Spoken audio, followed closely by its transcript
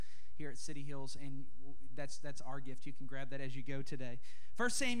at City Hills, and that's our gift. You can grab that as you go today. 1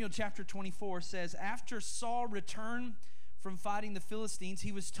 Samuel chapter 24 says, after Saul returned from fighting the Philistines,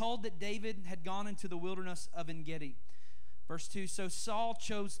 he was told that David had gone into the wilderness of En-Gedi. Verse 2, so Saul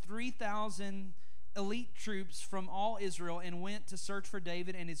chose 3,000 elite troops from all Israel and went to search for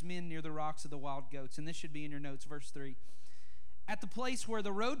David and his men near the rocks of the wild goats. And this should be in your notes, verse 3. At the place where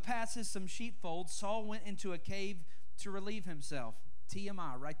the road passes some sheepfolds, Saul went into a cave to relieve himself.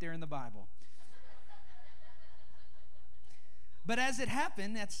 TMI, right there in the Bible. But as it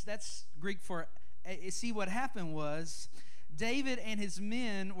happened, that's Greek for, see, what happened was David and his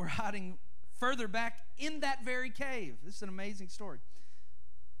men were hiding further back in that very cave. This is an amazing story.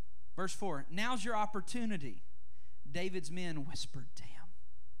 Verse 4, now's your opportunity. David's men whispered to him,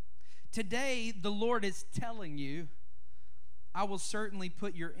 today the Lord is telling you, I will certainly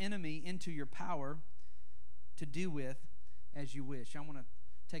put your enemy into your power to do with as you wish. I want to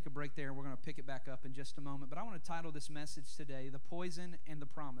take a break there. We're going to pick it back up in just a moment. But I want to title this message today, The Poison and the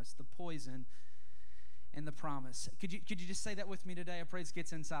Promise. The Poison and the Promise. Could you just say that with me today? I pray this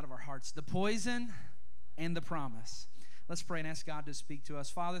gets inside of our hearts. The poison and the promise. Let's pray and ask God to speak to us.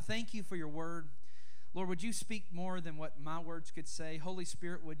 Father, thank you for your word. Lord, would you speak more than what my words could say? Holy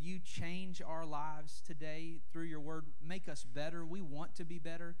Spirit, would you change our lives today through your word? Make us better. We want to be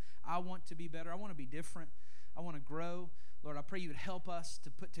better. I want to be better. I want to be different. I want to grow. Lord, I pray you would help us to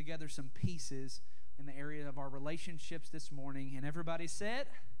put together some pieces in the area of our relationships this morning. And everybody said,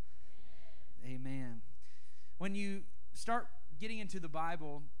 Amen. When you start getting into the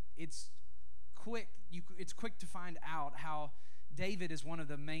Bible, it's quick to find out how David is one of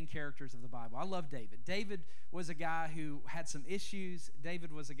the main characters of the Bible. I love David. David was a guy who had some issues.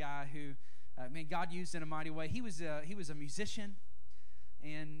 David was a guy who, God used in a mighty way. He was a musician,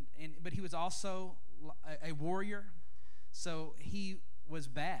 but he was also a warrior. So he was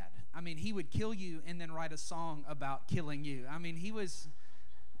bad. I mean, he would kill you and then write a song about killing you. I mean, he was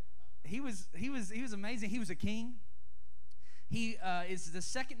amazing. He was a king. He is the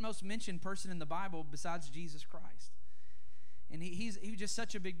second most mentioned person in the Bible besides Jesus Christ. And he was just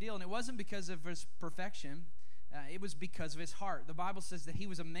such a big deal. And it wasn't because of his perfection. It was because of his heart. The Bible says that he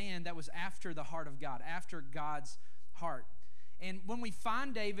was a man that was after the heart of God, after God's heart. And when we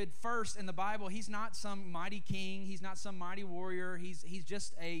find David first in the Bible, he's not some mighty king. He's not some mighty warrior. He's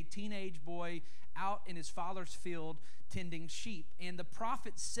just a teenage boy out in his father's field tending sheep. And the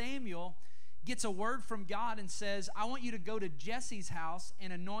prophet Samuel gets a word from God and says, I want you to go to Jesse's house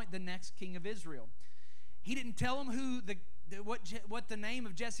and anoint the next king of Israel. He didn't tell him what the name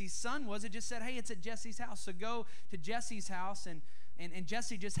of Jesse's son was. It just said, hey, it's at Jesse's house. So go to Jesse's house, and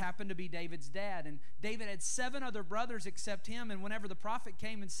Jesse just happened to be David's dad. And David had 7 other brothers except him. And whenever the prophet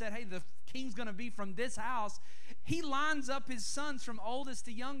came and said, hey, the king's going to be from this house, he lines up his sons from oldest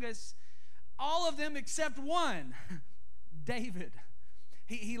to youngest, all of them except one, David.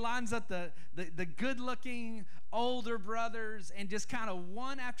 He lines up the good-looking older brothers, and just kind of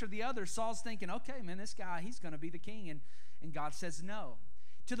one after the other. Saul's thinking, okay, man, this guy, he's going to be the king. And God says no.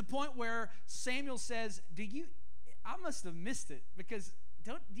 To the point where Samuel says, I must have missed it, because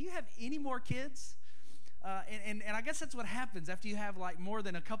do you have any more kids? And I guess that's what happens after you have like more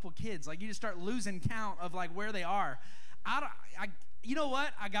than a couple kids. Like you just start losing count of like where they are. You know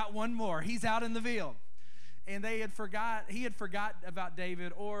what? I got one more. He's out in the field. And he had forgot about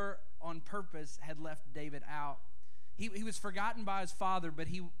David, or on purpose had left David out. He was forgotten by his father, but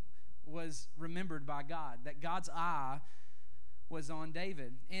he was remembered by God, that God's eye was on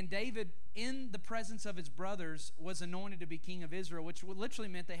David. And David, in the presence of his brothers, was anointed to be king of Israel, which literally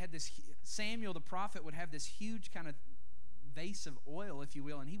meant they had this, Samuel the prophet would have this huge kind of vase of oil, if you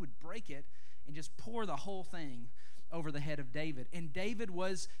will, and he would break it and just pour the whole thing over the head of David. And David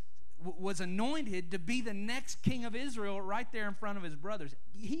was anointed to be the next king of Israel right there in front of his brothers.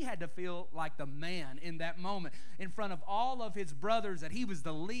 He had to feel like the man in that moment in front of all of his brothers, that he was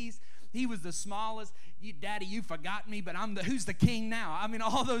the least, he was the smallest. Daddy, you forgot me, but who's the king now? I mean,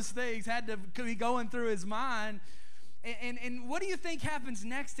 all those things had to be going through his mind. And what do you think happens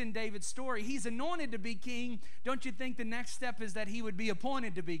next in David's story? He's anointed to be king. Don't you think the next step is that he would be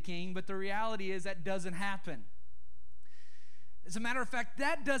appointed to be king? But the reality is that doesn't happen. As a matter of fact,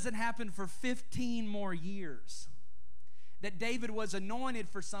 that doesn't happen for 15 more years. That David was anointed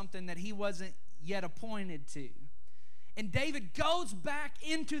for something that he wasn't yet appointed to. And David goes back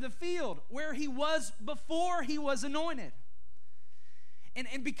into the field where he was before he was anointed.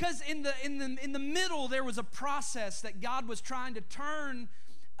 And because in the middle there was a process that God was trying to turn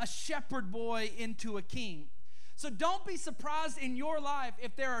a shepherd boy into a king. So don't be surprised in your life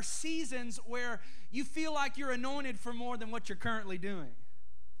if there are seasons where you feel like you're anointed for more than what you're currently doing.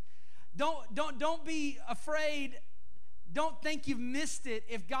 Don't be afraid. Don't think you've missed it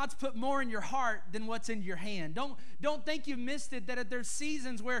if God's put more in your heart than what's in your hand. Don't think you've missed it that there's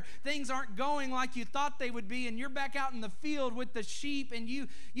seasons where things aren't going like you thought they would be, and you're back out in the field with the sheep, and you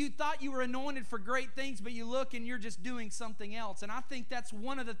thought you were anointed for great things, but you look and you're just doing something else. And I think that's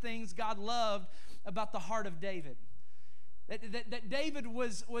one of the things God loved about the heart of David. That David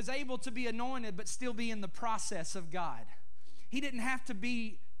was able to be anointed but still be in the process of God. He didn't have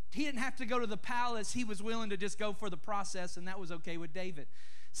to go to the palace. He was willing to just go for the process, and that was okay with David.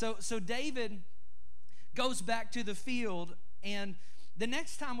 So David goes back to the field, and the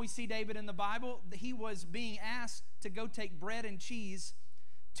next time we see David in the Bible, he was being asked to go take bread and cheese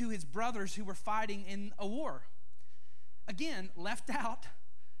to his brothers who were fighting in a war. Again, left out.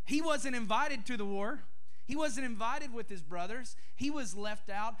 He wasn't invited to the war. He wasn't invited with his brothers. He was left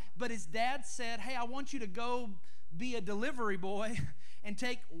out, but his dad said, hey, I want you to go be a delivery boy and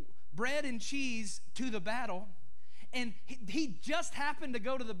take bread and cheese to the battle. And he just happened to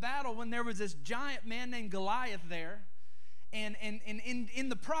go to the battle when there was this giant man named Goliath there. And in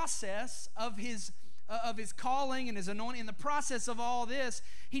the process of his calling and his anointing, in the process of all this,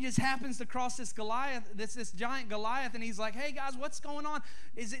 he just happens to cross this Goliath, this giant Goliath, and he's like, hey guys, what's going on?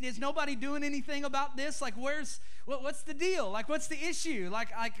 Is nobody doing anything about this? Like, what's the deal? Like, what's the issue?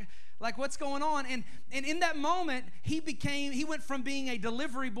 Like what's going on? And in that moment, he went from being a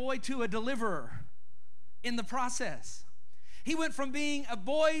delivery boy to a deliverer in the process. He went from being a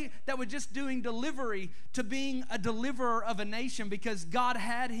boy that was just doing delivery to being a deliverer of a nation, because God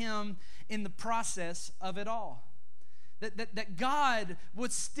had him in the process of it all. That God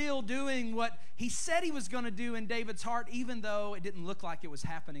was still doing what he said he was going to do in David's heart, even though it didn't look like it was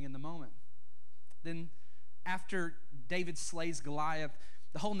happening in the moment. Then after David slays Goliath,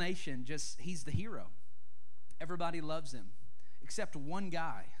 the whole nation he's the hero. Everybody loves him, except one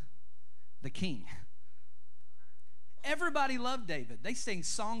guy, the king. Everybody loved David. They sang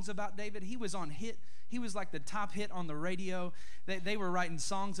songs about David. He was on hit. He was like the top hit on the radio. They were writing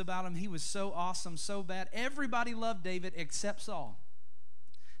songs about him. He was so awesome, so bad. Everybody loved David except Saul,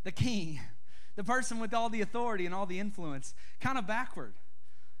 the king, the person with all the authority and all the influence. Kind of backward.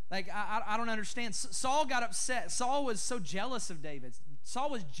 Like, I don't understand. Saul got upset. Saul was so jealous of David. Saul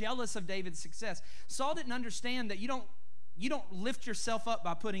was jealous of David's success. Saul didn't understand that you don't lift yourself up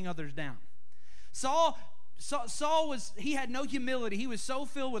by putting others down. Saul he had no humility. He was so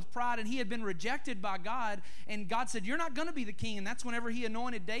filled with pride, and he had been rejected by God, and God said, you're not going to be the king. And that's whenever he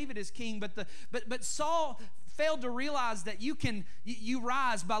anointed David as king. But Saul failed to realize that you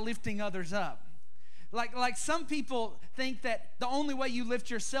rise by lifting others up. Like some people think that the only way you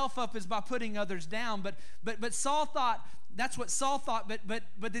lift yourself up is by putting others down, but Saul thought, that's what Saul thought,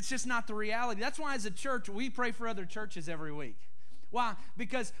 but it's just not the reality. That's why as a church we pray for other churches every week. Why?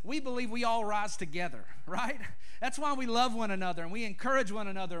 Because we believe we all rise together, right? That's why we love one another, and we encourage one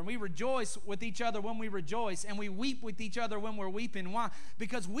another, and we rejoice with each other when we rejoice, and we weep with each other when we're weeping. Why?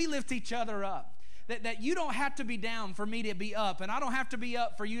 Because we lift each other up. That you don't have to be down for me to be up, and I don't have to be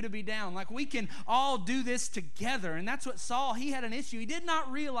up for you to be down. Like, we can all do this together. And that's what Saul, he had an issue. He did not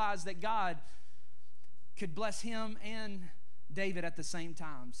realize that God could bless him and David at the same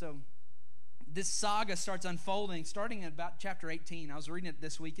time. So this saga starts unfolding, starting at about chapter 18. I was reading it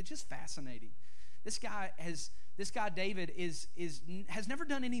this week. It's just fascinating. This guy David has never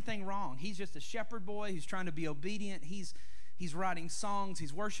done anything wrong. He's just a shepherd boy who's trying to be obedient. He's writing songs.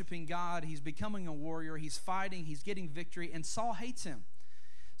 He's worshiping God. He's becoming a warrior. He's fighting. He's getting victory. And Saul hates him.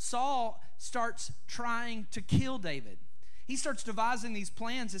 Saul starts trying to kill David. He starts devising these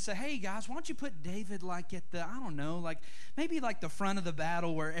plans to say, hey, guys, why don't you put David like at the, I don't know, like maybe like the front of the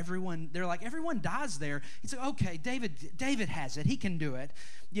battle where everyone dies there. He's like, okay, David has it. He can do it.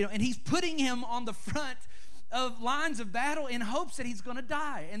 And he's putting him on the front of lines of battle in hopes that he's going to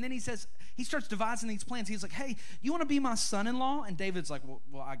die. And then he starts devising these plans. He's like, hey, you want to be my son-in-law? And David's like,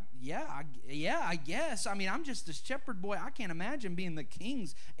 I guess. I mean, I'm just a shepherd boy. I can't imagine being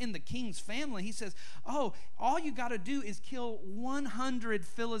in the king's family. He says, oh, all you got to do is kill 100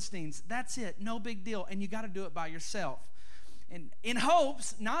 Philistines. That's it. No big deal. And you got to do it by yourself. And in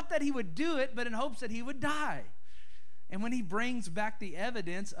hopes, not that he would do it, but in hopes that he would die. And when he brings back the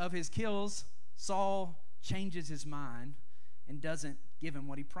evidence of his kills, Saul changes his mind and doesn't give him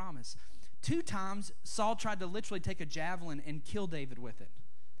what he promised. 2 times, Saul tried to literally take a javelin and kill David with it.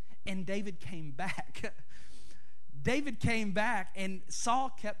 And David came back. David came back, and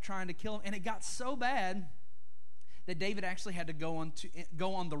Saul kept trying to kill him. And it got so bad that David actually had to go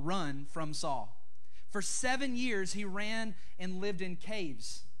on the run from Saul. For 7 years, he ran and lived in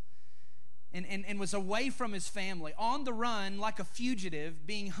caves. and was away from his family, on the run like a fugitive,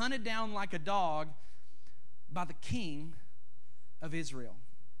 being hunted down like a dog by the king of Israel.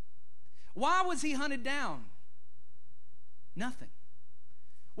 Why was he hunted down? Nothing.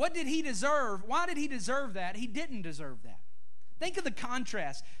 What did he deserve? Why did he deserve that? He didn't deserve that. Think of the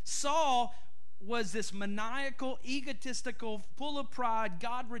contrast. Saul was this maniacal, egotistical, full of pride,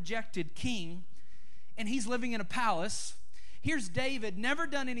 God-rejected king, and he's living in a palace. Here's David, never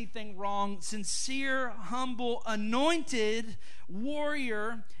done anything wrong, sincere, humble, anointed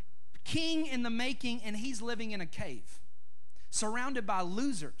warrior, king in the making, and he's living in a cave, surrounded by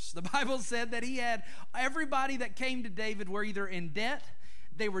losers. The Bible said that he had everybody that came to David were either in debt,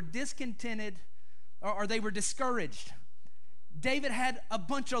 they were discontented, or they were discouraged. David had a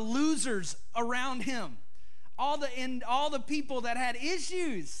bunch of losers around him. All the people that had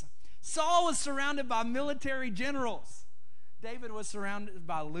issues. Saul was surrounded by military generals. David was surrounded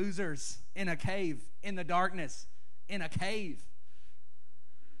by losers in a cave, in the darkness, in a cave.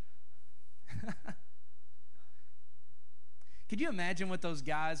 Could you imagine what those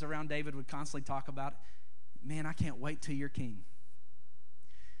guys around David would constantly talk about? Man, I can't wait till you're king.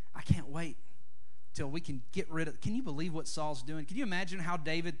 I can't wait till we can get rid of... Can you believe what Saul's doing? Can you imagine how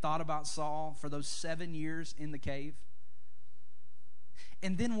David thought about Saul for those 7 years in the cave?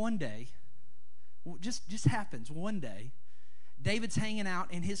 And then one day, just happens, one day, David's hanging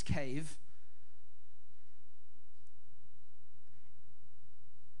out in his cave,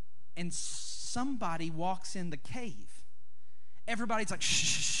 and somebody walks in the cave. Everybody's like, shh,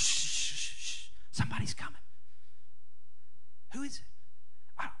 shh, shh, shh, shh. Somebody's coming. Who is it?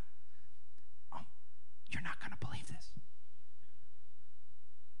 You're not going to believe this.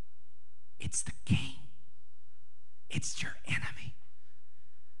 It's the king. It's your enemy.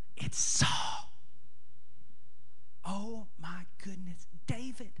 It's Saul. Oh my goodness,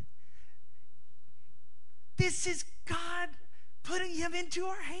 David. This is God putting him into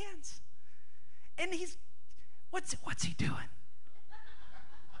our hands. And what's he doing?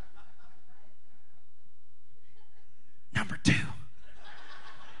 Number 2.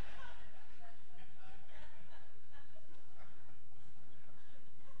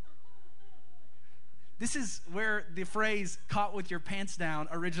 This is where the phrase "caught with your pants down"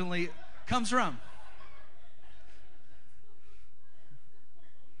 originally comes from.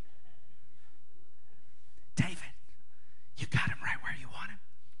 David, you got him right where you want him.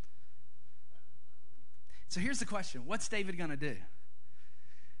 So here's the question. What's David going to do?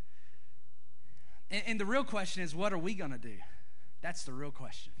 And the real question is, what are we going to do? That's the real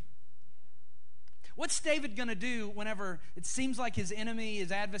question. What's David going to do whenever it seems like his enemy,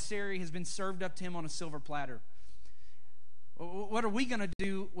 his adversary, has been served up to him on a silver platter? What are we going to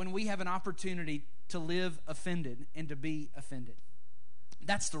do when we have an opportunity to live offended and to be offended?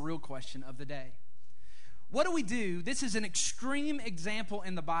 That's the real question of the day. What do we do? This is an extreme example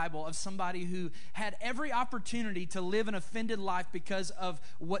in the Bible of somebody who had every opportunity to live an offended life because of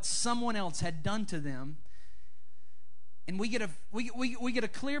what someone else had done to them. And we get a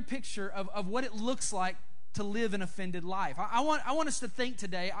clear picture of what it looks like to live an offended life. I want us to think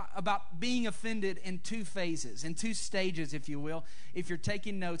today about being offended in 2 phases, in 2 stages, if you will, if you're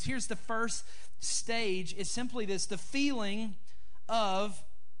taking notes. Here's the first stage, is simply this: the feeling of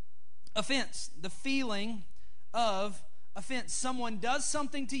offense. The feeling of offense. Someone does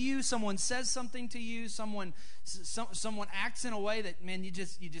something to you, someone says something to you, someone acts in a way that, man, it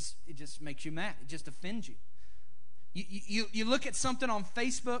just makes you mad. It just offends you. You look at something on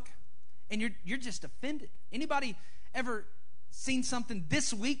Facebook and you're just offended. Anybody ever seen something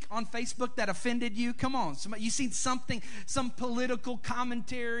this week on Facebook that offended you? Come on, you seen something, some political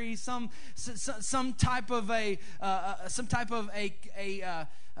commentary, some type of an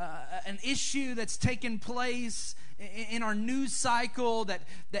issue that's taken place in our news cycle that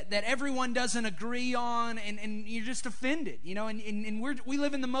everyone doesn't agree on, and you're just offended, you know, and we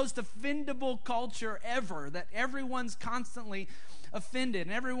live in the most offendable culture ever, that everyone's constantly offended,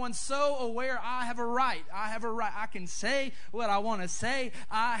 and everyone's so aware. I have a right, I can say what I want to say,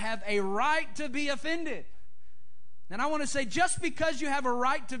 I have a right to be offended. And I want to say, just because you have a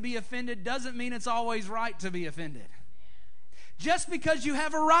right to be offended doesn't mean it's always right to be offended. Just because you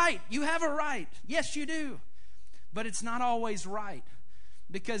have a right, yes you do. But it's not always right,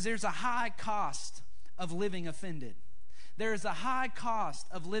 because there's a high cost of living offended. There's a high cost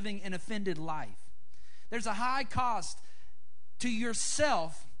of living an offended life. There's a high cost to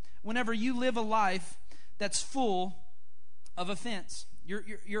yourself whenever you live a life that's full of offense.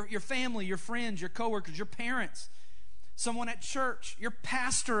 Your family, your friends, your coworkers, your parents. Someone at church, your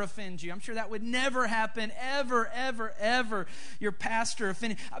pastor offends you. I'm sure that would never happen, ever, ever, ever. Your pastor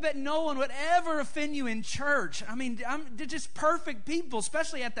offending. I bet no one would ever offend you in church. I mean, they're just perfect people,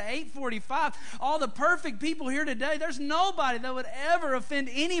 especially at the 8:45. All the perfect people here today, there's nobody that would ever offend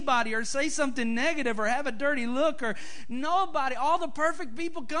anybody or say something negative or have a dirty look or nobody. All the perfect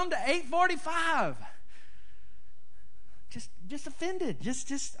people come to 8:45. Just offended. Just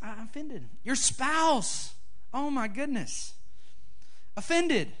offended. Your spouse. Oh my goodness.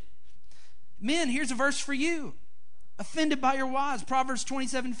 Offended. Men, here's a verse for you. Offended by your wives. Proverbs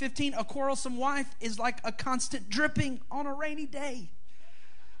 27:15. A quarrelsome wife is like a constant dripping on a rainy day.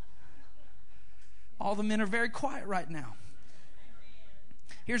 All the men are very quiet right now.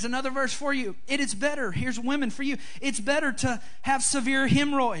 Here's another verse for you. It is better, here's women for you. It's better to have severe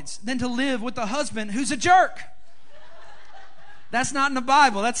hemorrhoids than to live with a husband who's a jerk. That's not in the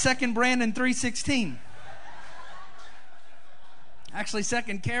Bible. That's 2 Brandon 3:16. Actually,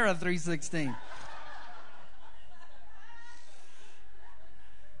 2 Kara 3:16.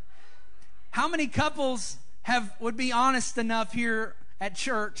 How many couples would be honest enough here at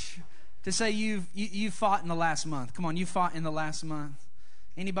church to say you fought in the last month? Come on, you fought in the last month.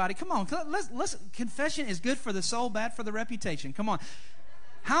 Anybody? Come on, let's. Confession is good for the soul, bad for the reputation. Come on.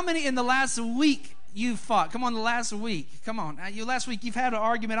 How many in the last week you fought? Come on, the last week. Come on. Last week you've had an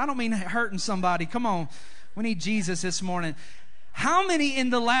argument. I don't mean hurting somebody. Come on. We need Jesus this morning. How many in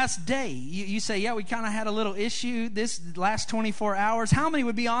the last day, you say, yeah, we kind of had a little issue this last 24 hours. How many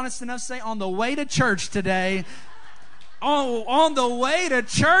would be honest enough to say, on the way to church today, on the way to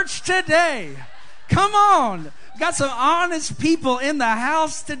church today, come on. Got some honest people in the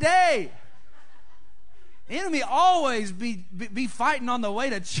house today. The enemy always be fighting on the way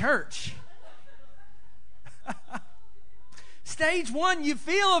to church. Stage one, you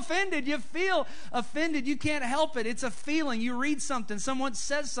feel offended. You feel offended. You can't help it. It's a feeling. You read something. Someone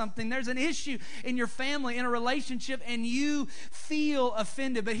says something. There's an issue in your family, in a relationship, and you feel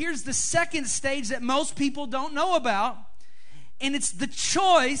offended. But here's the second stage that most people don't know about, and it's the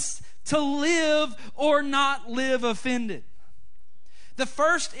choice to live or not live offended. The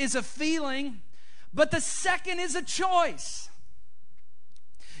first is a feeling, but the second is a choice.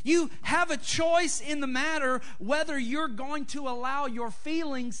 You have a choice in the matter whether you're going to allow your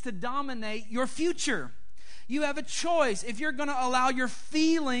feelings to dominate your future. You have a choice if you're going to allow your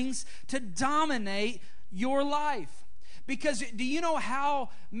feelings to dominate your life. Because do you know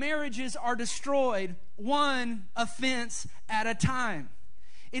how marriages are destroyed? One offense at a time.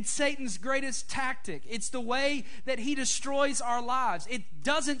 It's Satan's greatest tactic. It's the way that he destroys our lives. It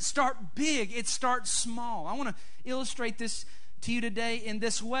doesn't start big, it starts small. I want to illustrate this to you today in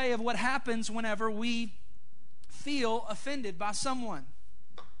this way of what happens whenever we feel offended by someone.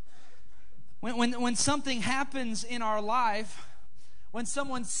 When something happens in our life, when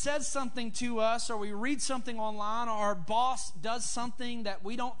someone says something to us, or we read something online, or our boss does something that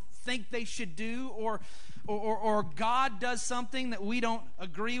we don't think they should do, or God does something that we don't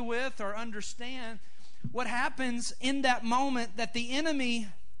agree with or understand, what happens in that moment that the enemy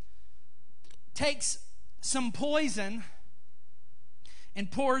takes some poison and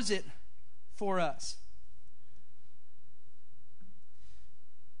pours it for us.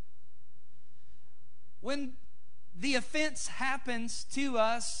 When the offense happens to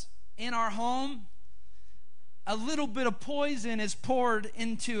us in our home, a little bit of poison is poured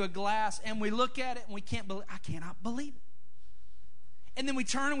into a glass, and we look at it and we can't believe, I cannot believe it. And then we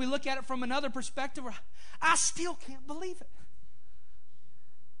turn and we look at it from another perspective, I still can't believe it.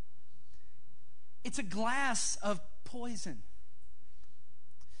 It's a glass of poison.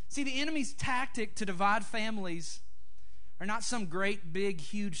 See, the enemy's tactic to divide families are not some great, big,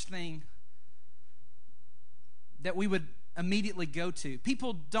 huge thing that we would immediately go to.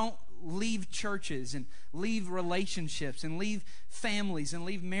 People don't leave churches and leave relationships and leave families and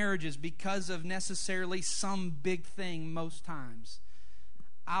leave marriages because of necessarily some big thing most times.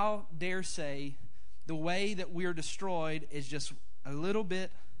 I'll dare say the way that we're destroyed is just a little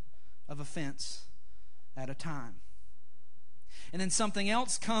bit of offense at a time. And then something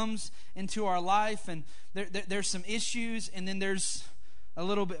else comes into our life, and there's some issues, and then there's a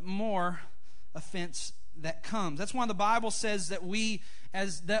little bit more offense that comes. That's why the Bible says that we,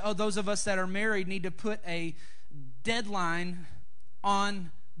 as those of us that are married, need to put a deadline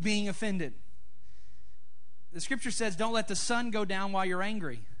on being offended. The Scripture says, don't let the sun go down while you're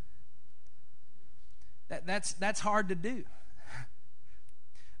angry. That's hard to do.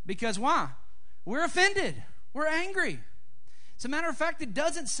 Because why? We're offended. We're angry. As a matter of fact, it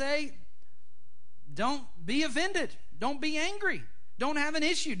doesn't say, don't be offended. Don't be angry. Don't have an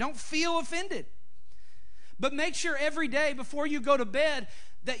issue. Don't feel offended. But make sure every day before you go to bed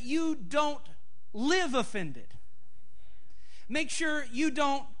that you don't live offended. Make sure you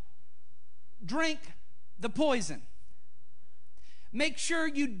don't drink the poison. Make sure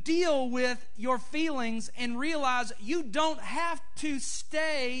you deal with your feelings and realize you don't have to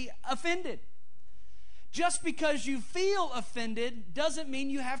stay offended. Just because you feel offended doesn't mean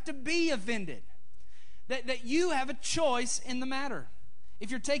you have to be offended. That you have a choice in the matter.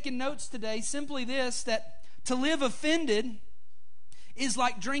 If you're taking notes today, simply this, that to live offended is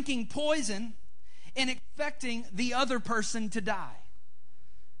like drinking poison and expecting the other person to die.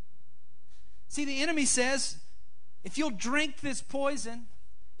 See, the enemy says, if you'll drink this poison,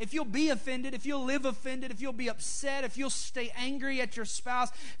 if you'll be offended, if you'll live offended, if you'll be upset, if you'll stay angry at your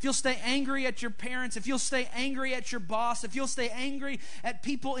spouse, if you'll stay angry at your parents, if you'll stay angry at your boss, if you'll stay angry at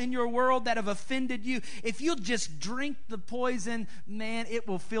people in your world that have offended you, if you'll just drink the poison, man, it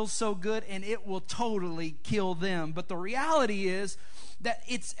will feel so good and it will totally kill them. But the reality is that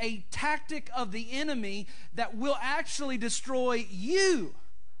it's a tactic of the enemy that will actually destroy you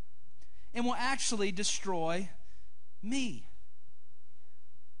and will actually destroy me.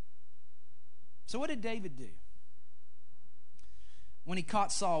 So what did David do when he caught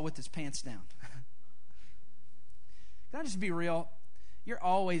Saul with his pants down? Can I just be real? You're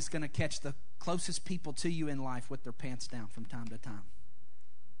always going to catch the closest people to you in life with their pants down from time to time.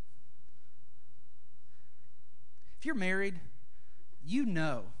 If you're married, you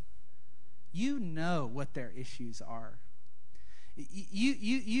know what their issues are.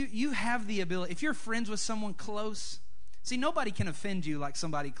 You have the ability. If you're friends with someone close, see, nobody can offend you like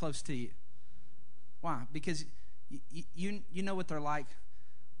somebody close to you. Why? Because you know what they're like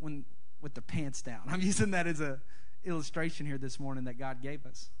when with their pants down. I'm using that as an illustration here this morning that God gave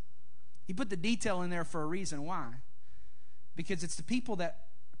us. He put the detail in there for a reason. Why? Because it's the people that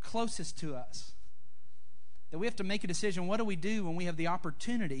are closest to us that we have to make a decision. What do we do when we have the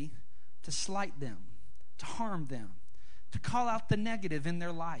opportunity to slight them, to harm them, to call out the negative in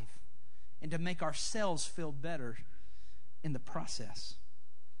their life, and to make ourselves feel better in the process?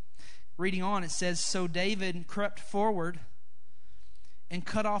 Reading on, it says, so David crept forward and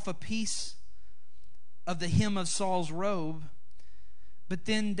cut off a piece of the hem of Saul's robe. But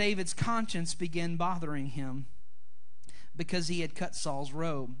then David's conscience began bothering him because he had cut Saul's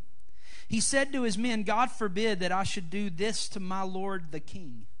robe. He said to his men, God forbid that I should do this to my Lord the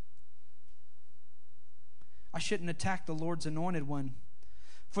king. I shouldn't attack the Lord's anointed one,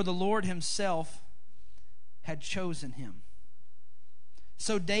 for the Lord himself had chosen him.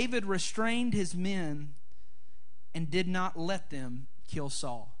 So David restrained his men and did not let them kill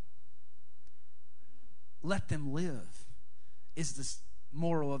Saul. Let them live is the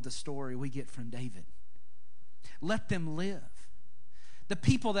moral of the story we get from David. Let them live. The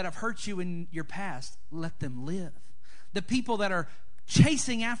people that have hurt you in your past, let them live. The people that are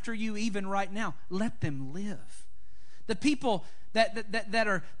chasing after you even right now, let them live. The people that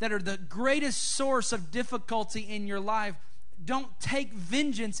are the greatest source of difficulty in your life, don't take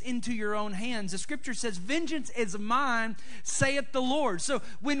vengeance into your own hands. The scripture says, vengeance is mine, saith the Lord. So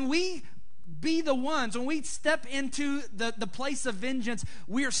when we be the ones, when we step into the place of vengeance,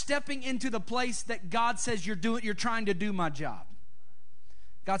 we are stepping into the place that God says you're trying to do my job.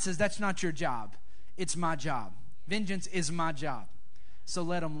 God says, that's not your job. It's my job. Vengeance is my job. So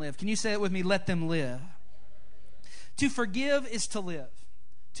let them live. Can you say it with me? Let them live. To forgive is to live.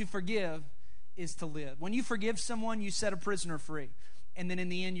 To forgive is to live. When you forgive someone, you set a prisoner free. And then in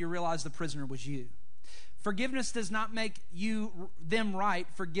the end, you realize the prisoner was you. Forgiveness does not make them right.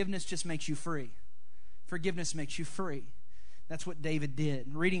 Forgiveness just makes you free. Forgiveness makes you free. That's what David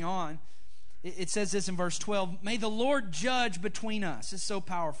did. Reading on, it says this in verse 12. May the Lord judge between us. It's so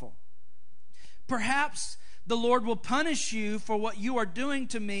powerful. Perhaps the Lord will punish you for what you are doing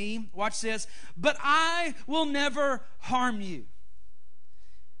to me. Watch this. But I will never harm you.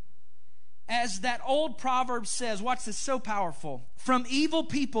 As that old proverb says, watch this, so powerful. From evil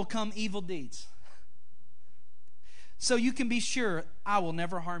people come evil deeds. So you can be sure I will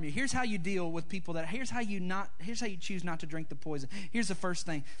never harm you. Here's how you deal with people here's how you choose not to drink the poison. Here's the first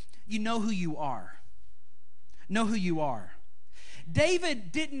thing. You know who you are. Know who you are.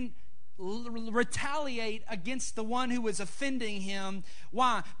 David didn't retaliate against the one who was offending him.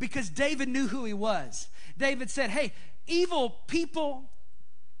 Why? Because David knew who he was. David said, hey, evil people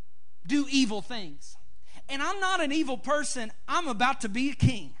do evil things. And I'm not an evil person. I'm about to be a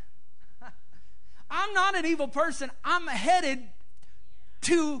king. I'm not an evil person. I'm headed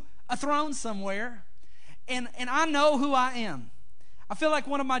to a throne somewhere. And I know who I am. I feel like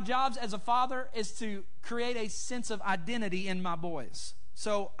one of my jobs as a father is to create a sense of identity in my boys.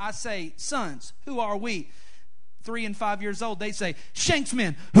 So I say, sons, who are we? 3 and 5 years old, they say,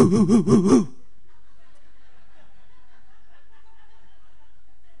 Shanksman. If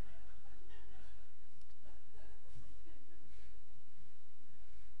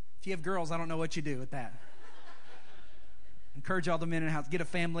you have girls, I don't know what you do with that. Encourage all the men in the house. Get a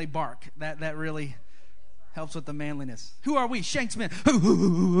family bark. That really helps with the manliness. Who are we? Shanksmen.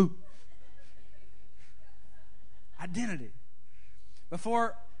 Identity.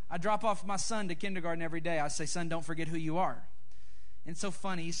 Before I drop off my son to kindergarten every day, I say, son, don't forget who you are. And it's so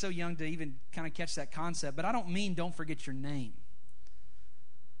funny. He's so young to even kind of catch that concept. But I don't mean don't forget your name.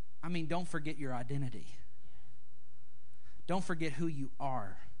 I mean don't forget your identity. Don't forget who you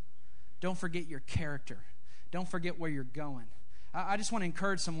are. Don't forget your character. Don't forget where you're going. I just want to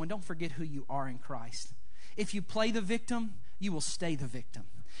encourage someone, don't forget who you are in Christ. If you play the victim, you will stay the victim.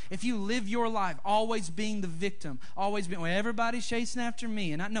 If you live your life always being the victim, always being, well, everybody's chasing after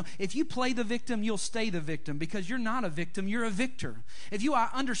me. And I know, if you play the victim, you'll stay the victim because you're not a victim, you're a victor. If you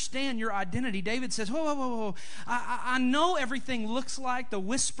understand your identity, David says, whoa, whoa, whoa, whoa. I know everything looks like the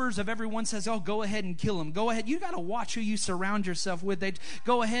whispers of everyone says, oh, go ahead and kill him. Go ahead. You got to watch who you surround yourself with. They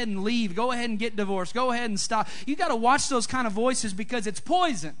go ahead and leave. Go ahead and get divorced. Go ahead and stop. You got to watch those kind of voices because it's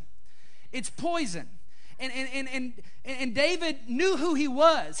poison. It's poison. And David knew who he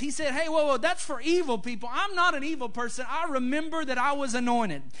was. He said, hey, whoa, that's for evil people. I'm not an evil person. I remember that I was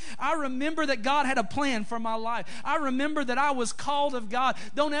anointed. I remember that God had a plan for my life. I remember that I was called of God.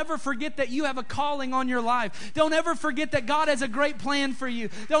 Don't ever forget that you have a calling on your life. Don't ever forget that God has a great plan for you.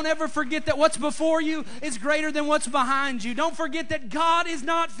 Don't ever forget that what's before you is greater than what's behind you. Don't forget that God is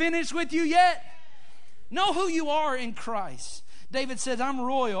not finished with you yet. Know who you are in Christ. David says, I'm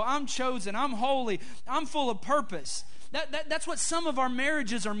royal, I'm chosen, I'm holy, I'm full of purpose. That's what some of our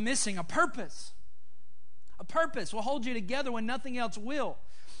marriages are missing, a purpose. A purpose will hold you together when nothing else will.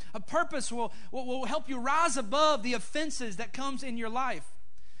 A purpose will help you rise above the offenses that comes in your life.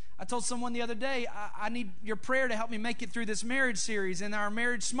 I told someone the other day, I need your prayer to help me make it through this marriage series in our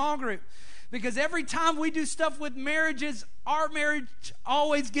marriage small group. Because every time we do stuff with marriages, our marriage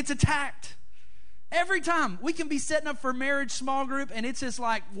always gets attacked. Every time. We can be setting up for marriage small group and it's just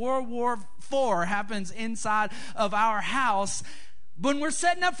like World War IV happens inside of our house when we're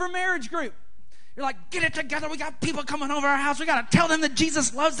setting up for marriage group. You're like, get it together. We got people coming over our house. We got to tell them that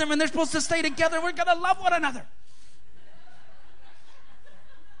Jesus loves them and they're supposed to stay together. We're going to love one another.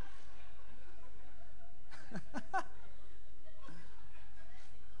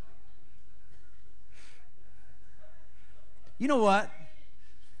 You know what?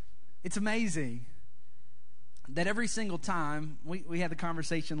 It's amazing that every single time, we had the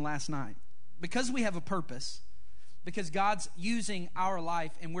conversation last night, because we have a purpose, because God's using our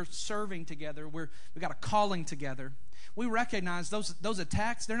life and we're serving together, we got a calling together, we recognize those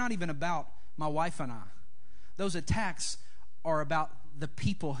attacks, they're not even about my wife and I. Those attacks are about the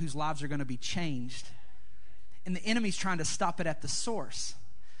people whose lives are going to be changed. And the enemy's trying to stop it at the source.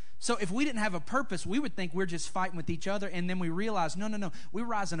 So if we didn't have a purpose, we would think we're just fighting with each other, and then we realize, no, we're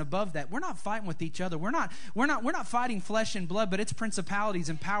rising above that. We're not fighting with each other. We're not fighting flesh and blood, but it's principalities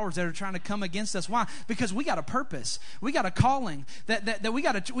and powers that are trying to come against us. Why? Because we got a purpose. We got a calling. That we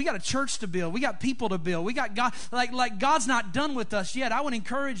got a church to build. We got people to build. We got God. Like God's not done with us yet. I would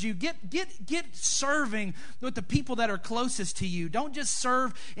encourage you, get serving with the people that are closest to you. Don't just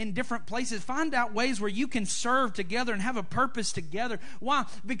serve in different places. Find out ways where you can serve together and have a purpose together. Why?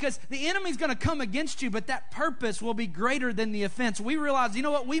 Because the enemy's going to come against you, but that purpose will be greater than the offense. We realize, you know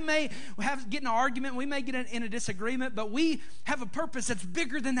what, we may get in an argument, we may get in a disagreement, but we have a purpose that's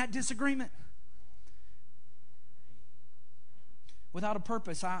bigger than that disagreement. Without a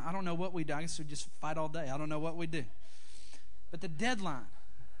purpose, I don't know what we do. I guess we just fight all day. I don't know what we do. But the deadline,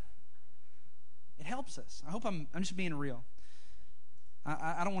 it helps us. I hope I'm just being real.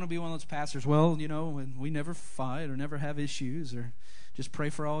 I don't want to be one of those pastors, well, you know, and we never fight or never have issues, or just pray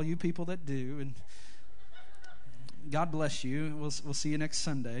for all you people that do, and God bless you. We'll see you next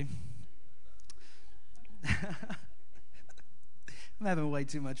Sunday. I'm having way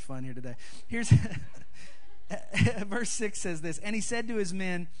too much fun here today. Here's verse 6 says this, and he said to his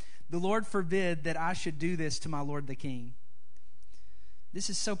men, the Lord forbid that I should do this to my Lord the king. This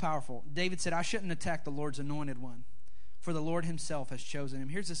is so powerful. David said, I shouldn't attack the Lord's anointed one, for the Lord himself has chosen him.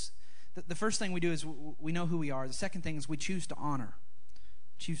 Here's this. The first thing we do is we know who we are. The second thing is we choose to honor.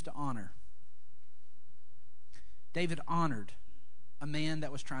 Choose to honor. David honored a man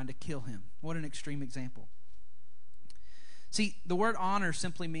that was trying to kill him. What an extreme example. See, the word honor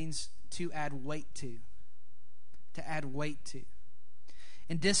simply means to add weight to. To add weight to.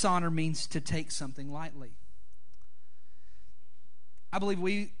 And dishonor means to take something lightly. I believe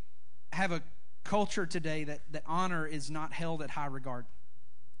we have a culture today that honor is not held at high regard.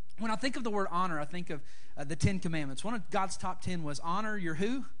 When I think of the word honor, I think of the 10 Commandments. One of God's top 10 was honor your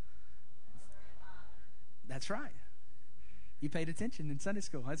who? That's right. You paid attention in Sunday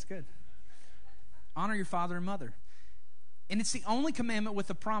school. That's good. Honor your father and mother. And it's the only commandment with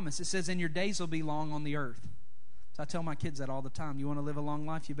a promise. It says, and your days will be long on the earth. So I tell my kids that all the time. You want to live a long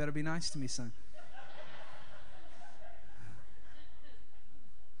life? You better be nice to me, son.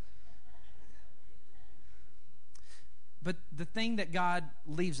 But the thing that God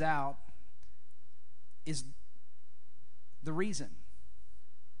leaves out is the reason.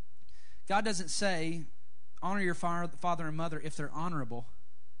 God doesn't say, honor your father and mother if they're honorable.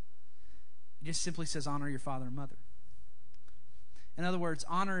 He just simply says, honor your father and mother. In other words,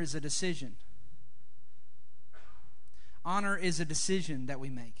 honor is a decision. Honor is a decision that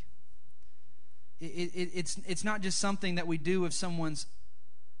we make. It's not just something that we do if someone's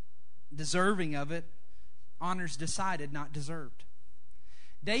deserving of it. Honor's decided, not deserved.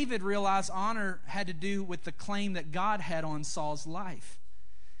 David realized honor had to do with the claim that God had on Saul's life.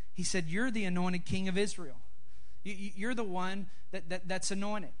 He said, you're the anointed king of Israel. You're the one that's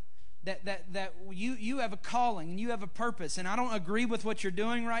anointed. That you have a calling and you have a purpose. And I don't agree with what you're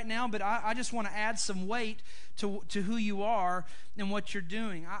doing right now, but I just want to add some weight to who you are and what you're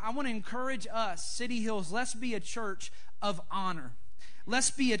doing. I want to encourage us, City Hills, let's be a church of honor.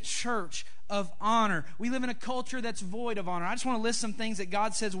 Let's be a church of honor. We live in a culture that's void of honor. I just want to list some things that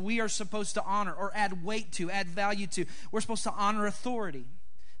God says we are supposed to honor or add weight to, add value to. We're supposed to honor authority.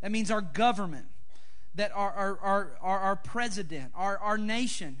 That means our government, that our president, our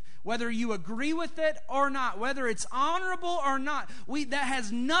nation, whether you agree with it or not, whether it's honorable or not, that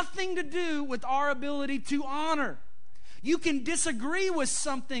has nothing to do with our ability to honor. You can disagree with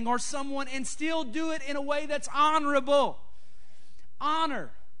something or someone and still do it in a way that's honorable. Honor.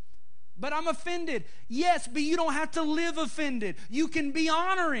 But I'm offended. Yes, but you don't have to live offended. You can be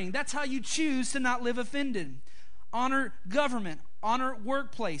honoring. That's how you choose to not live offended. Honor government. Honor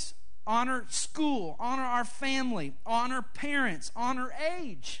workplace. Honor school. Honor our family. Honor parents. Honor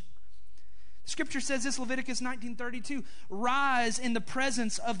age. Scripture says this, Leviticus 19:32, rise in the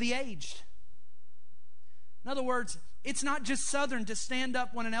presence of the aged. In other words, it's not just Southern to stand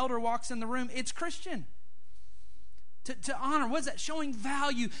up when an elder walks in the room. It's Christian. To honor. What is that? Showing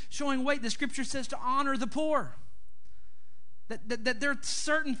value, showing weight. The Scripture says to honor the poor. That there are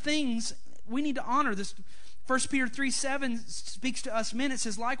certain things we need to honor. This 1 Peter 3:7 speaks to us men. It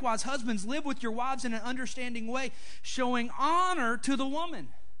says, likewise, husbands, live with your wives in an understanding way, showing honor to the woman.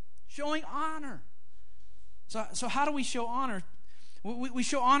 Showing honor. So how do we show honor? We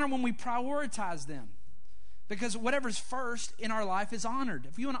show honor when we prioritize them. Because whatever's first in our life is honored.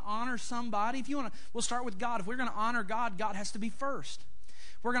 If you want to honor somebody, we'll start with God. If we're going to honor God, God has to be first.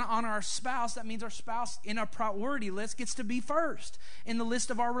 If we're going to honor our spouse, that means our spouse in our priority list gets to be first in the list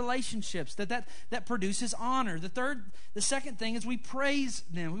of our relationships. That produces honor. The second thing is we praise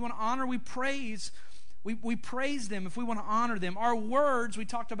them. We want to honor, we praise. We praise them if we want to honor them. Our words, we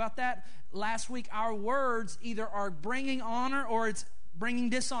talked about that last week. Our words either are bringing honor or it's bringing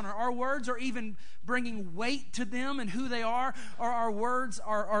dishonor. Our words are even bringing weight to them and who they are, or our words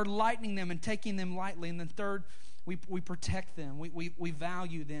are lightening them and taking them lightly. And then third, we protect them. We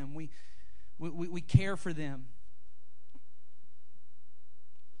value them. We care for them.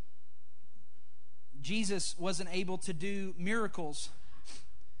 Jesus wasn't able to do miracles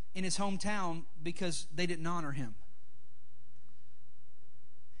in his hometown because they didn't honor him.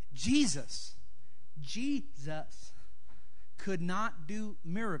 Jesus could not do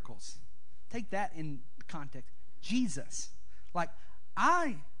miracles. Take that in context. Jesus.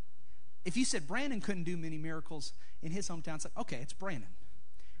 If you said Brandon couldn't do many miracles in his hometown, it's like, okay, it's Brandon.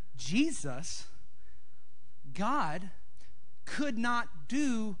 Jesus, God, could not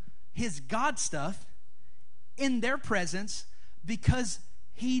do his God stuff in their presence because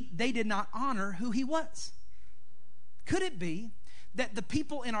they did not honor who he was. Could it be that the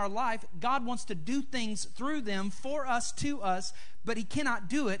people in our life, God wants to do things through them, for us, to us, but he cannot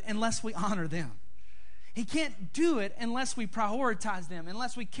do it unless we honor them? He can't do it unless we prioritize them,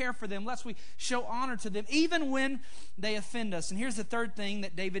 unless we care for them, unless we show honor to them, even when they offend us. And here's the third thing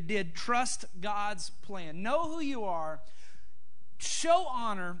that David did. Trust God's plan. Know who you are, show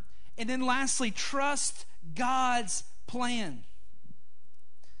honor, and then lastly, trust God's plan.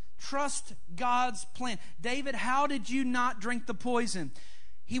 Trust God's plan. David, how did you not drink the poison?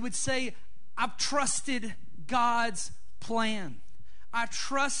 He would say, I've trusted God's plan. I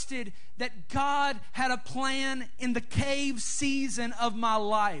trusted that God had a plan in the cave season of my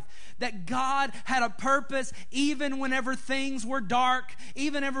life. That God had a purpose even whenever things were dark,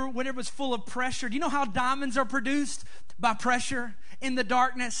 even when it was full of pressure. Do you know how diamonds are produced? By pressure in the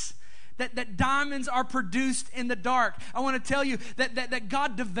darkness. That diamonds are produced in the dark. I want to tell you that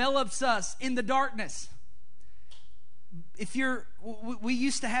God develops us in the darkness. We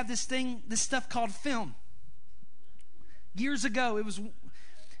used to have this stuff called film. Years ago, it was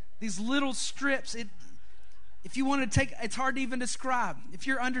these little strips. If you want to take, it's hard to even describe. If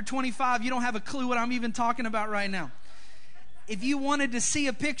you're under 25, you don't have a clue what I'm even talking about right now. If you wanted to see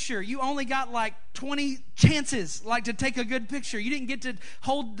a picture, you only got like 20 chances to take a good picture. You didn't get to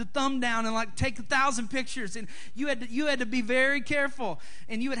hold the thumb down and take 1,000 pictures. And you had to be very careful.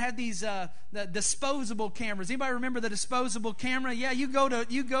 And you would have these the disposable cameras. Anybody remember the disposable camera? Yeah, you'd go to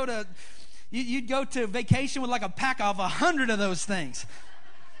vacation with a pack of 100 of those things.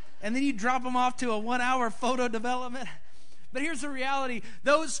 And then you drop them off to a 1-hour photo development. But here's the reality.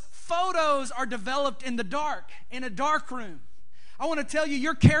 Those photos are developed in the dark, in a dark room. I want to tell you,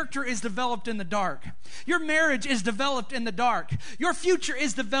 your character is developed in the dark. Your marriage is developed in the dark. Your future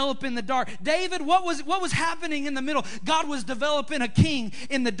is developed in the dark. David, what was happening in the middle? God was developing a king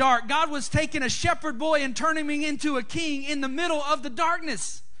in the dark. God was taking a shepherd boy and turning him into a king in the middle of the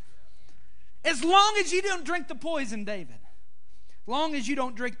darkness. As long as you don't drink the poison, David. As long as you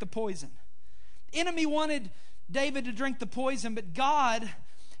don't drink the poison. The enemy wanted David to drink the poison, but God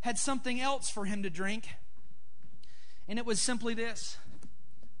had something else for him to drink. And it was simply this.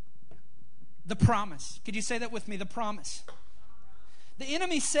 The promise. Could you say that with me? The promise. The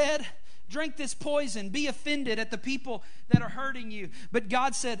enemy said, drink this poison. Be offended at the people that are hurting you. But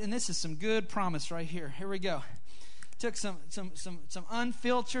God said, and this is some good promise right here. Here we go. Took some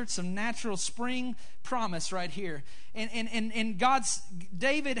unfiltered, some natural spring promise right here. And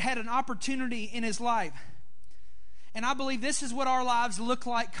David had an opportunity in his life. And I believe this is what our lives look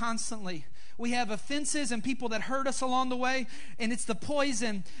like constantly. We have offenses and people that hurt us along the way, and it's the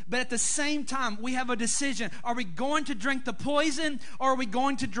poison. But at the same time, we have a decision. Are we going to drink the poison, or are we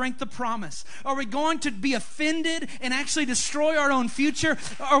going to drink the promise? Are we going to be offended and actually destroy our own future?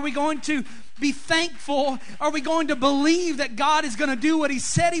 Are we going to be thankful? Are we going to believe that God is going to do what He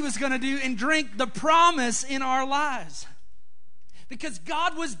said He was going to do and drink the promise in our lives? Because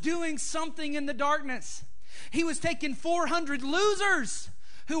God was doing something in the darkness. He was taking 400 losers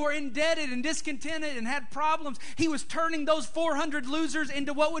who were indebted and discontented and had problems. He was turning those 400 losers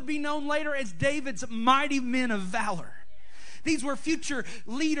into what would be known later as David's mighty men of valor. These were future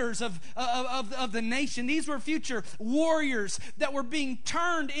leaders of the nation. These were future warriors that were being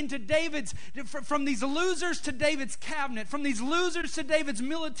turned into from these losers to David's cabinet, from these losers to David's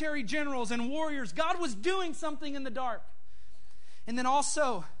military generals and warriors. God was doing something in the dark. And then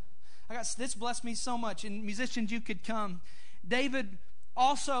also, this blessed me so much, and musicians, you could come. David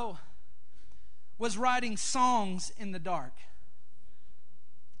also was writing songs in the dark.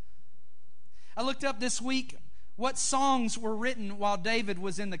 I looked up this week what songs were written while David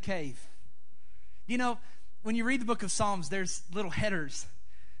was in the cave. You know, when you read the book of Psalms, there's little headers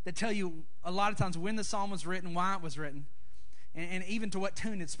that tell you a lot of times when the psalm was written, why it was written, and even to what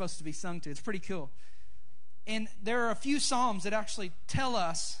tune it's supposed to be sung to. It's pretty cool. And there are a few psalms that actually tell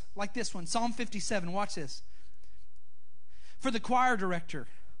us, like this one, Psalm 57. Watch this. For the choir director,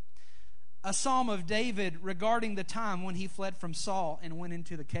 a psalm of David regarding the time when he fled from Saul and went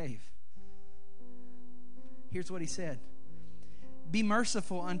into the cave. Here's what he said. Be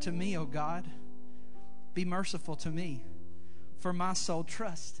merciful unto me, O God. Be merciful to me, for my soul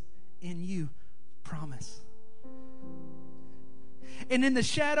trusts in you. Promise. And in the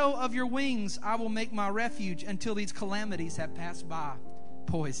shadow of your wings I will make my refuge until these calamities have passed by.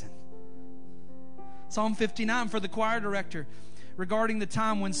 Poison. Psalm 59 for the choir director regarding the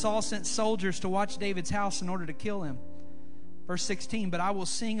time when Saul sent soldiers to watch David's house in order to kill him. Verse 16, but I will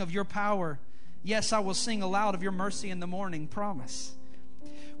sing of your power. Yes, I will sing aloud of your mercy in the morning. Promise.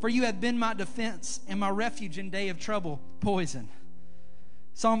 For you have been my defense and my refuge in day of trouble. Poison.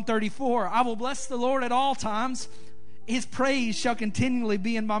 Psalm 34, I will bless the Lord at all times. His praise shall continually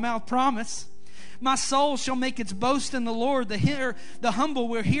be in my mouth. Promise. My soul shall make its boast in the Lord. The humble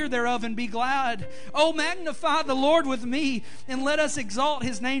will hear thereof and be glad. Oh, magnify the Lord with me, and let us exalt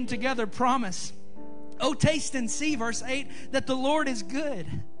His name together. Promise. Oh, taste and see, verse 8, that the Lord is good.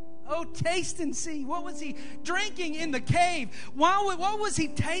 Oh, taste and see. What was he drinking in the cave? What was he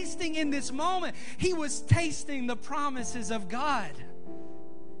tasting in this moment? He was tasting the promises of God.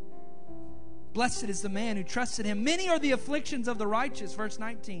 Blessed is the man who trusted Him. Many are the afflictions of the righteous. Verse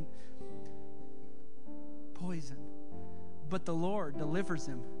 19. Poison. but the Lord delivers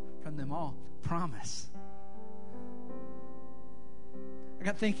him from them all. Promise. I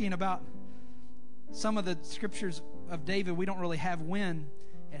got thinking about some of the scriptures of David. We don't really have when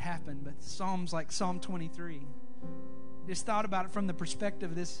it happened, but Psalms like Psalm 23. Just thought about it from the perspective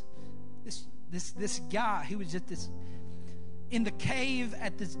of this guy who was just this in the cave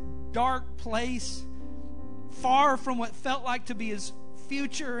at this dark place, far from what felt like to be his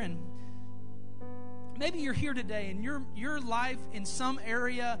future. And maybe you're here today and your life in some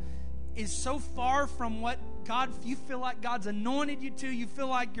area is so far from what God, you feel like God's anointed you to. You feel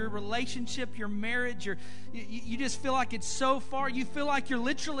like your relationship, your marriage, you just feel like it's so far. You feel like you're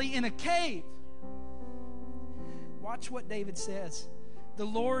literally in a cave. Watch what David says. The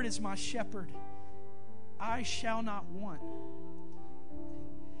Lord is my shepherd. I shall not want.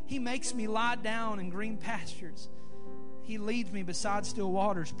 He makes me lie down in green pastures. He leads me beside still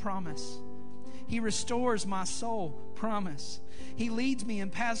waters. Promise. He restores my soul. Promise. He leads me in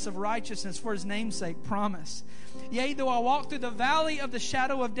paths of righteousness for His name's sake. Promise. Yea, though I walk through the valley of the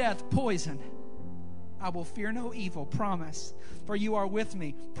shadow of death, poison, I will fear no evil. Promise. For you are with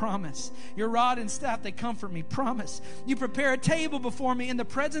me. Promise. Your rod and staff, they comfort me. Promise. You prepare a table before me in the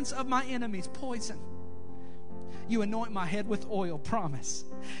presence of my enemies. Poison. You anoint my head with oil. Promise.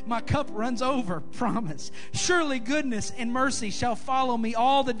 My cup runs over. Promise. Surely goodness and mercy shall follow me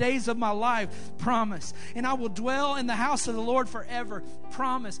all the days of my life. Promise. And I will dwell in the house of the Lord forever.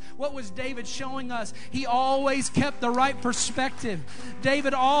 Promise. What was David showing us? He always kept the right perspective.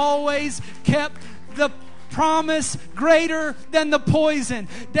 David always kept the promise greater than the poison.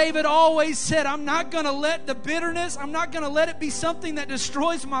 David always said, I'm not going to let the bitterness, I'm not going to let it be something that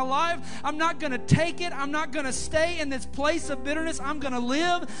destroys my life. I'm not going to take it. I'm not going to stay in this place of bitterness. I'm going to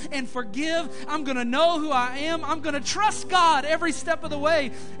live and forgive. I'm going to know who I am. I'm going to trust God every step of the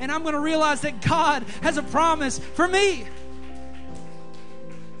way. And I'm going to realize that God has a promise for me.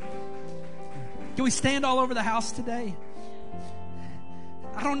 Can we stand all over the house today?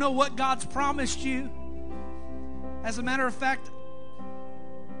 I don't know what God's promised you. As a matter of fact,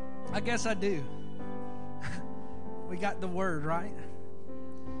 I guess I do. We got the word, right?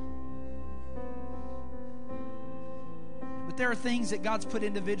 But there are things that God's put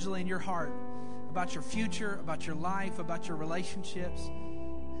individually in your heart about your future, about your life, about your relationships.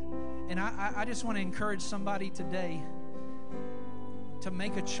 And I just want to encourage somebody today to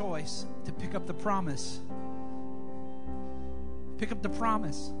make a choice to pick up the promise. Pick up the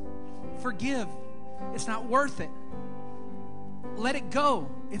promise. Forgive. It's not worth it. Let it go.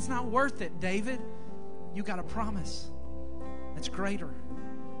 It's not worth it, David. You got a promise that's greater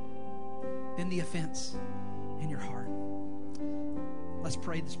than the offense in your heart. Let's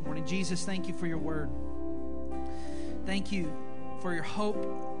pray this morning. Jesus, thank you for your word. Thank you for your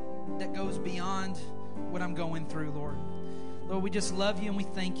hope that goes beyond what I'm going through, Lord. Lord, we just love you and we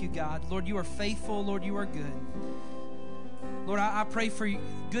thank you, God. Lord, you are faithful. Lord, you are good. Lord, I pray for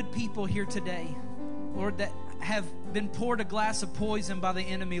good people here today, Lord, that have been poured a glass of poison by the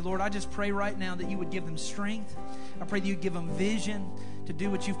enemy. Lord, I just pray right now that you would give them strength. I pray that you'd give them vision to do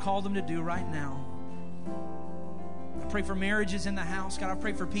what you've called them to do right now. I pray for marriages in the house. God, I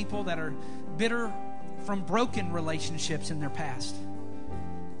pray for people that are bitter from broken relationships in their past,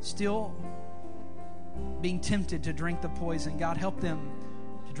 still being tempted to drink the poison. God, help them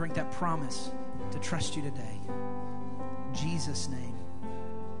to drink that promise, to trust you today. In Jesus' name.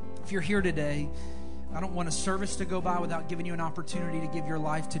 If you're here today, I don't want a service to go by without giving you an opportunity to give your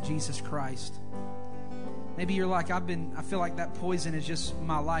life to Jesus Christ. Maybe you're like, I feel like that poison is just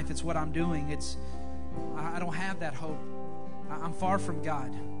my life. It's what I'm doing. I don't have that hope. I'm far from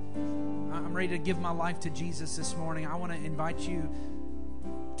God. I'm ready to give my life to Jesus this morning. I want to invite you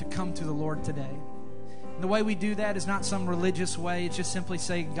to come to the Lord today. And the way we do that is not some religious way. It's just simply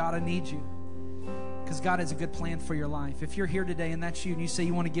saying, God, I need you. Because God has a good plan for your life. If you're here today and that's you and you say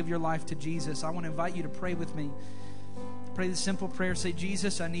you want to give your life to Jesus, I want to invite you to pray with me. Pray this simple prayer. Say,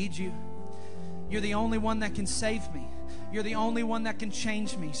 Jesus, I need you. You're the only one that can save me. You're the only one that can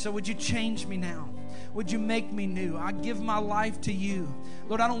change me. So would you change me now? Would you make me new? I give my life to you.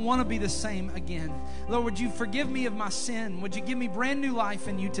 Lord, I don't want to be the same again. Lord, would you forgive me of my sin? Would you give me brand new life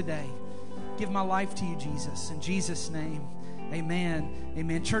in you today? Give my life to you, Jesus. In Jesus' name. Amen.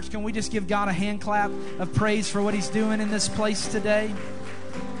 Amen. Church, can we just give God a hand clap of praise for what He's doing in this place today?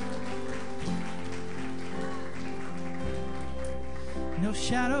 No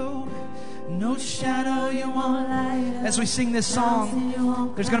shadow you won't light up. As we sing this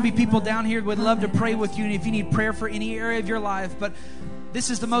song, there's going to be people down here who would love to pray with you. And if you need prayer for any area of your life, but This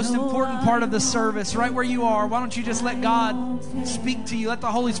is the most important part of the service, right where you are. Why don't you just let God speak to you? Let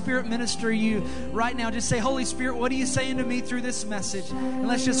the Holy Spirit minister you right now. Just say, Holy Spirit, what are you saying to me through this message? And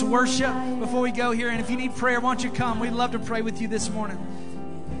let's just worship before we go here. And if you need prayer, why don't you come? We'd love to pray with you this morning.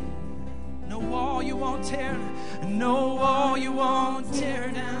 No wall you won't tear, no wall you won't tear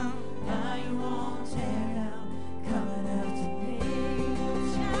down. You won't tear